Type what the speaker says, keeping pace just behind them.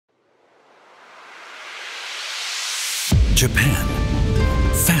Japan.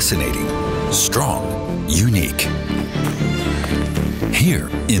 Fascinating, strong, unique. Here,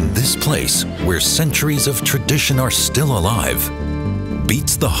 in this place, where centuries of tradition are still alive,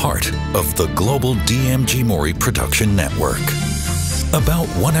 beats the heart of the global DMG MORI production network. About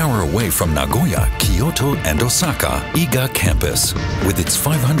 1 hour away from Nagoya, Kyoto, and Osaka, Iga campus, with its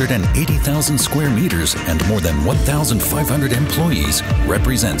 580,000 square meters and more than 1,500 employees,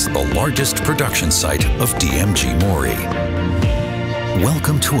 represents the largest production site of DMG MORI.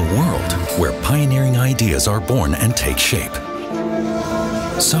 Welcome to a world where pioneering ideas are born and take shape.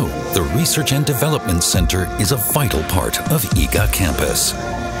 So, the Research and Development Center is a vital part of Iga campus.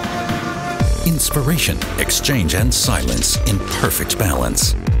 Inspiration, exchange, and silence in perfect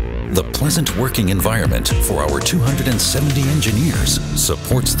balance. The pleasant working environment for our 270 engineers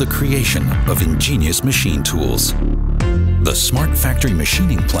supports the creation of ingenious machine tools. The smart factory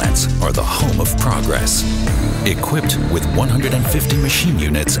machining plants are the home of progress. Equipped with 150 machine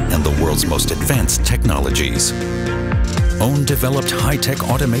units and the world's most advanced technologies. Own-developed high-tech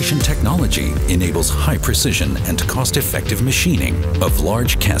automation technology enables high-precision and cost-effective machining of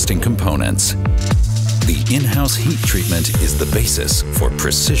large casting components. The in-house heat treatment is the basis for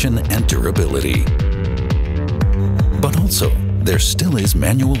precision and durability. But also, there still is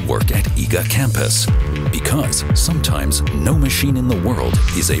manual work at Iga campus, because sometimes no machine in the world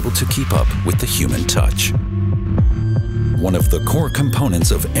is able to keep up with the human touch. One of the core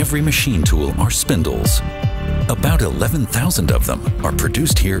components of every machine tool are spindles. About 11,000 of them are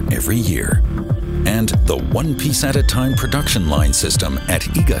produced here every year. And the one-piece-at-a-time production line system at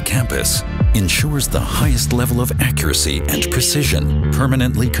Iga campus ensures the highest level of accuracy and precision,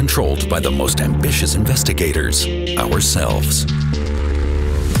 permanently controlled by the most ambitious investigators, ourselves.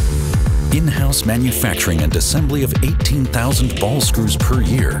 In-house manufacturing and assembly of 18,000 ball screws per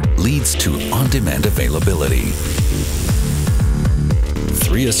year leads to on-demand availability.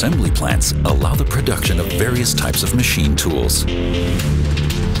 3 assembly plants allow the production of various types of machine tools.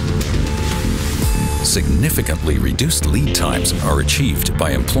 Significantly reduced lead times are achieved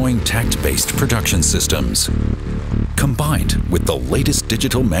by employing tact-based production systems, combined with the latest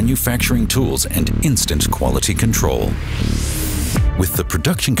digital manufacturing tools and instant quality control. With the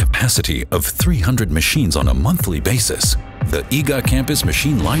production capacity of 300 machines on a monthly basis, the Iga campus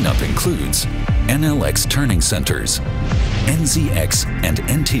machine lineup includes NLX turning centers, NZX and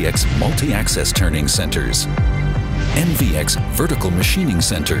NTX multi-access turning centers, NVX vertical machining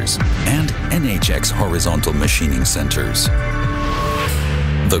centers, and NHX horizontal machining centers.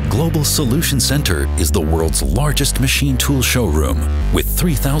 The Global Solution Center is the world's largest machine tool showroom with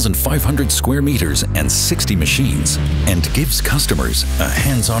 3,500 square meters and 60 machines, and gives customers a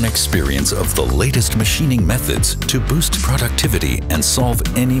hands-on experience of the latest machining methods to boost productivity and solve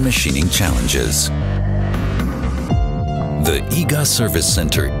any machining challenges. The Iga Service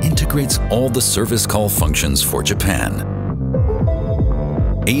Center integrates all the service call functions for Japan.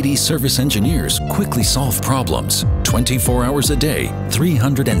 80 service engineers quickly solve problems 24 hours a day,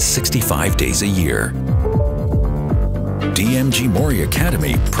 365 days a year. DMG MORI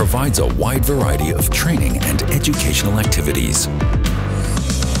Academy provides a wide variety of training and educational activities.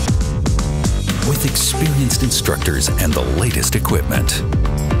 With experienced instructors and the latest equipment.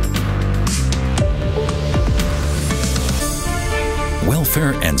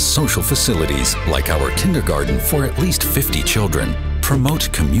 Welfare and social facilities, like our kindergarten for at least 50 children,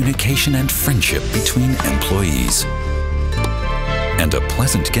 promote communication and friendship between employees. And a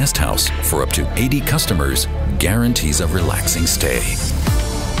pleasant guest house for up to 80 customers guarantees a relaxing stay.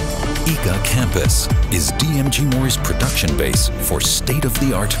 Iga campus is DMG MORI's production base for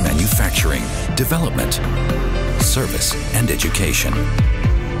state-of-the-art manufacturing, development, service, and education.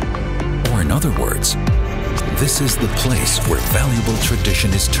 Or in other words, this is the place where valuable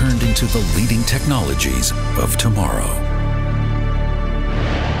tradition is turned into the leading technologies of tomorrow.